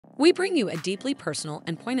we bring you a deeply personal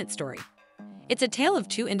and poignant story. It's a tale of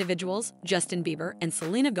two individuals, Justin Bieber and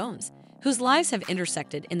Selena Gomez, whose lives have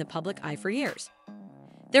intersected in the public eye for years.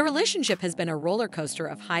 Their relationship has been a roller coaster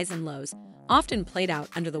of highs and lows, often played out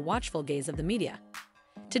under the watchful gaze of the media.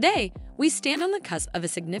 Today, we stand on the cusp of a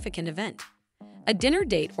significant event. A dinner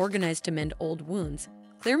date organized to mend old wounds,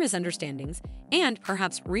 clear misunderstandings, and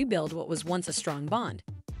perhaps rebuild what was once a strong bond.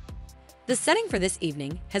 The setting for this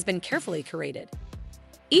evening has been carefully curated.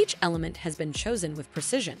 Each element has been chosen with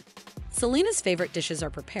precision. Selena's favorite dishes are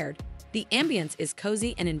prepared, the ambience is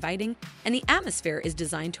cozy and inviting, and the atmosphere is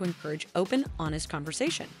designed to encourage open, honest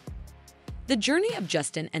conversation. The journey of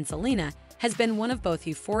Justin and Selena has been one of both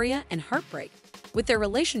euphoria and heartbreak, with their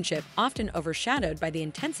relationship often overshadowed by the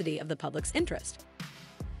intensity of the public's interest.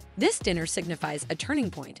 This dinner signifies a turning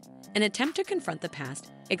point, an attempt to confront the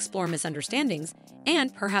past, explore misunderstandings,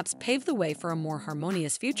 and perhaps pave the way for a more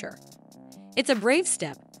harmonious future. It's a brave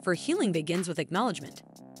step, for healing begins with acknowledgment.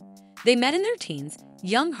 They met in their teens,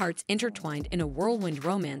 young hearts intertwined in a whirlwind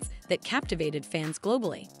romance that captivated fans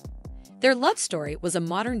globally. Their love story was a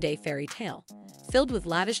modern-day fairy tale, filled with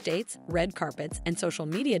lavish dates, red carpets, and social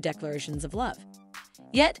media declarations of love.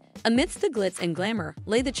 Yet, amidst the glitz and glamour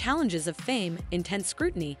lay the challenges of fame, intense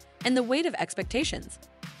scrutiny, and the weight of expectations.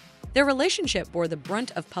 Their relationship bore the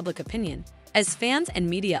brunt of public opinion, as fans and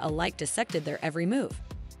media alike dissected their every move.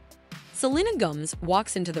 Selena Gomez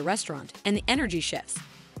walks into the restaurant, and the energy shifts.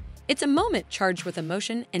 It's a moment charged with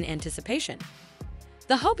emotion and anticipation.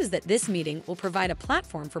 The hope is that this meeting will provide a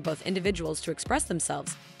platform for both individuals to express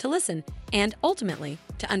themselves, to listen, and ultimately,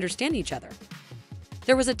 to understand each other.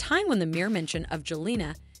 There was a time when the mere mention of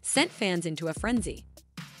Jelena sent fans into a frenzy.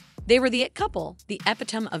 They were the it couple, the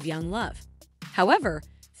epitome of young love. However,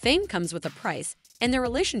 fame comes with a price, and their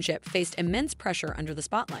relationship faced immense pressure under the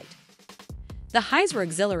spotlight. The highs were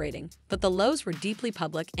exhilarating, but the lows were deeply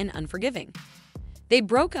public and unforgiving. They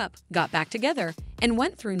broke up, got back together, and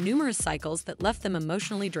went through numerous cycles that left them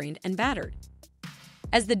emotionally drained and battered.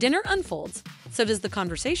 As the dinner unfolds, so does the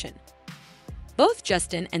conversation. Both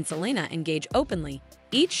Justin and Selena engage openly,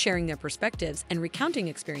 each sharing their perspectives and recounting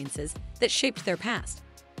experiences that shaped their past.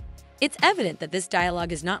 It's evident that this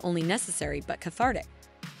dialogue is not only necessary but cathartic.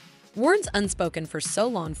 Words unspoken for so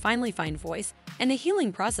long finally find voice, and a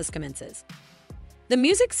healing process commences. The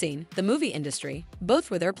music scene, the movie industry, both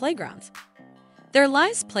were their playgrounds. Their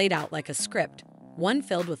lives played out like a script, one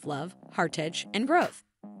filled with love, heartache, and growth.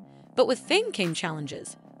 But with fame came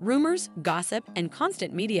challenges. Rumors, gossip, and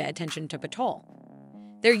constant media attention took a toll.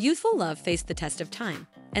 Their youthful love faced the test of time,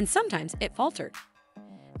 and sometimes it faltered.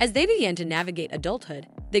 As they began to navigate adulthood,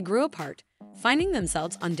 they grew apart, finding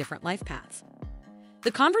themselves on different life paths.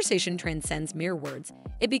 The conversation transcends mere words,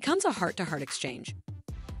 it becomes a heart-to-heart exchange.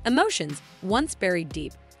 Emotions, once buried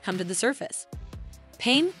deep, come to the surface.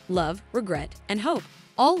 Pain, love, regret, and hope,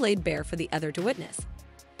 all laid bare for the other to witness.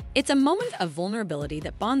 It's a moment of vulnerability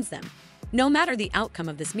that bonds them, no matter the outcome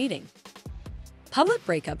of this meeting. Public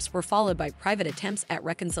breakups were followed by private attempts at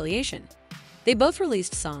reconciliation. They both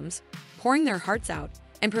released songs, pouring their hearts out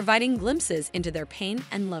and providing glimpses into their pain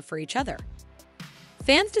and love for each other.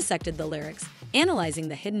 Fans dissected the lyrics, analyzing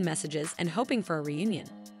the hidden messages and hoping for a reunion.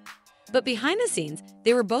 But behind the scenes,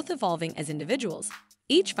 they were both evolving as individuals,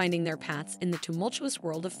 each finding their paths in the tumultuous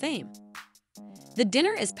world of fame. The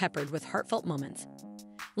dinner is peppered with heartfelt moments.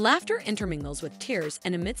 Laughter intermingles with tears,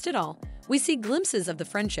 and amidst it all, we see glimpses of the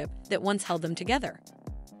friendship that once held them together.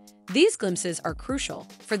 These glimpses are crucial,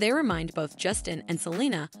 for they remind both Justin and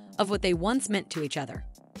Selena of what they once meant to each other.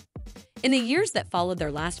 In the years that followed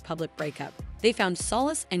their last public breakup, they found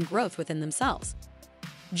solace and growth within themselves.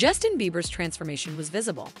 Justin Bieber's transformation was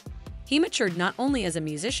visible. He matured not only as a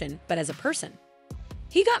musician, but as a person.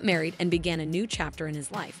 He got married and began a new chapter in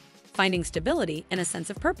his life, finding stability and a sense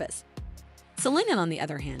of purpose. Selena, on the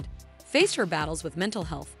other hand, faced her battles with mental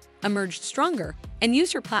health, emerged stronger, and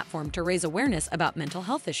used her platform to raise awareness about mental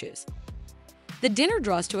health issues. The dinner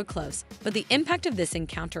draws to a close, but the impact of this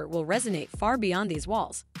encounter will resonate far beyond these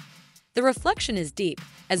walls. The reflection is deep,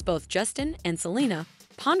 as both Justin and Selena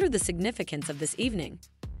ponder the significance of this evening.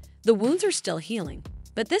 The wounds are still healing,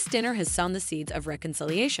 but this dinner has sown the seeds of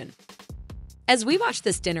reconciliation. As we watch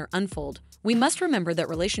this dinner unfold, we must remember that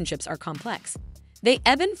relationships are complex. They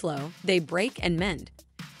ebb and flow, they break and mend.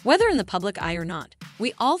 Whether in the public eye or not,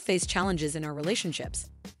 we all face challenges in our relationships.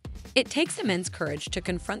 It takes immense courage to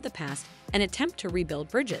confront the past and attempt to rebuild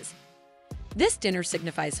bridges. This dinner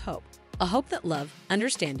signifies hope, a hope that love,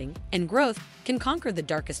 understanding, and growth can conquer the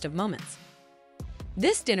darkest of moments.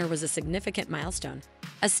 This dinner was a significant milestone,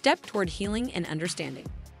 a step toward healing and understanding.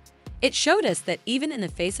 It showed us that even in the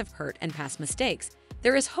face of hurt and past mistakes,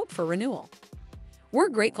 there is hope for renewal. We're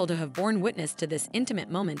grateful to have borne witness to this intimate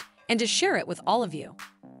moment and to share it with all of you.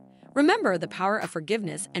 Remember, the power of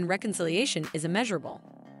forgiveness and reconciliation is immeasurable.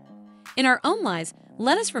 In our own lives,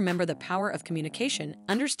 let us remember the power of communication,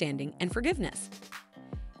 understanding, and forgiveness.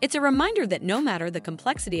 It's a reminder that no matter the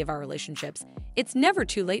complexity of our relationships, it's never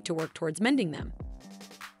too late to work towards mending them.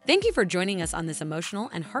 Thank you for joining us on this emotional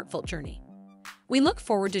and heartfelt journey. We look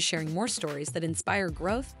forward to sharing more stories that inspire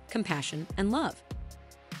growth, compassion, and love.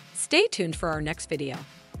 Stay tuned for our next video,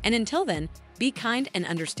 and until then, be kind and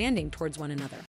understanding towards one another.